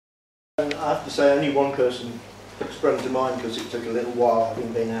And I have to say, only one person sprung to mind because it took a little while,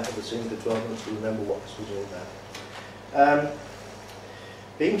 having been out of the scene for 12 months, to remember what this was all about.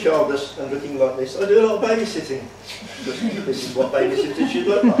 Being childless and looking like this, I do a lot of babysitting. This is what babysitters should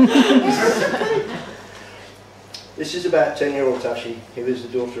look like. This is about 10-year-old Tashi, who is the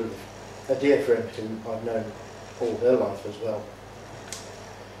daughter of a dear friend who I've known all her life as well.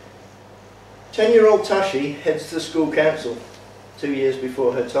 10-year-old Tashi heads to the school council 2 years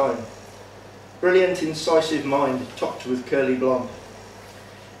before her time. Brilliant, incisive mind, topped with curly blonde.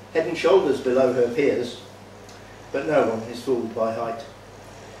 Head and shoulders below her peers, but no one is fooled by height.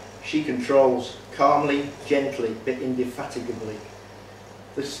 She controls, calmly, gently, but indefatigably.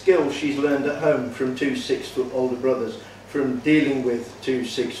 The skills she's learned at home from 2 6-foot older brothers, from dealing with 2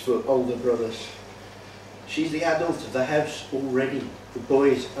 6-foot older brothers. She's the adult of the house already, the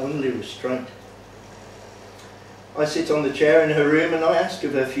boy's only restraint. I sit on the chair in her room and I ask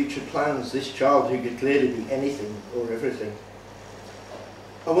of her future plans, this child who could clearly be anything or everything.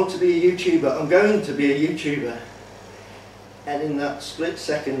 I want to be a YouTuber, I'm going to be a YouTuber. And in that split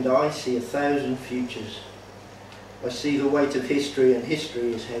second I see 1,000 futures. I see the weight of history, and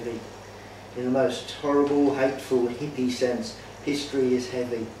history is heavy. In the most horrible, hateful, hippie sense, history is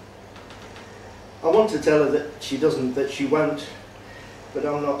heavy. I want to tell her that she doesn't, that she won't, but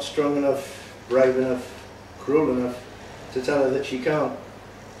I'm not strong enough, brave enough, cruel enough to tell her that she can't.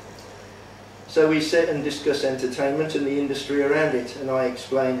 So we sit and discuss entertainment and the industry around it, and I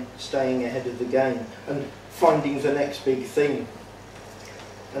explain staying ahead of the game and finding the next big thing.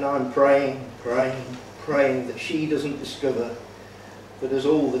 And I'm praying, praying, praying that she doesn't discover that as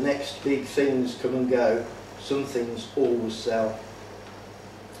all the next big things come and go, some things always sell.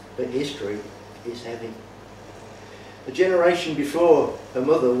 But history is heavy. A generation before, her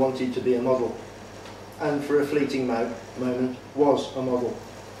mother wanted to be a model, and for a fleeting moment was a model,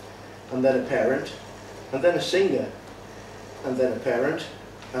 and then a parent, and then a singer, and then a parent,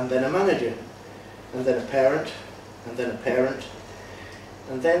 and then a manager, and then a parent, and then a parent,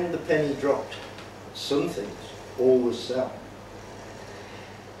 and then the penny dropped. Some things always sell.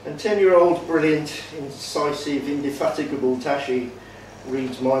 And 10-year-old, brilliant, incisive, indefatigable Tashi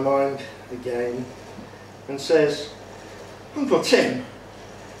reads my mind again and says, "Uncle Tim,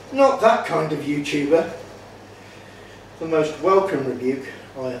 not that kind of YouTuber." The most welcome rebuke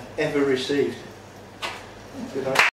I have ever received. Good night.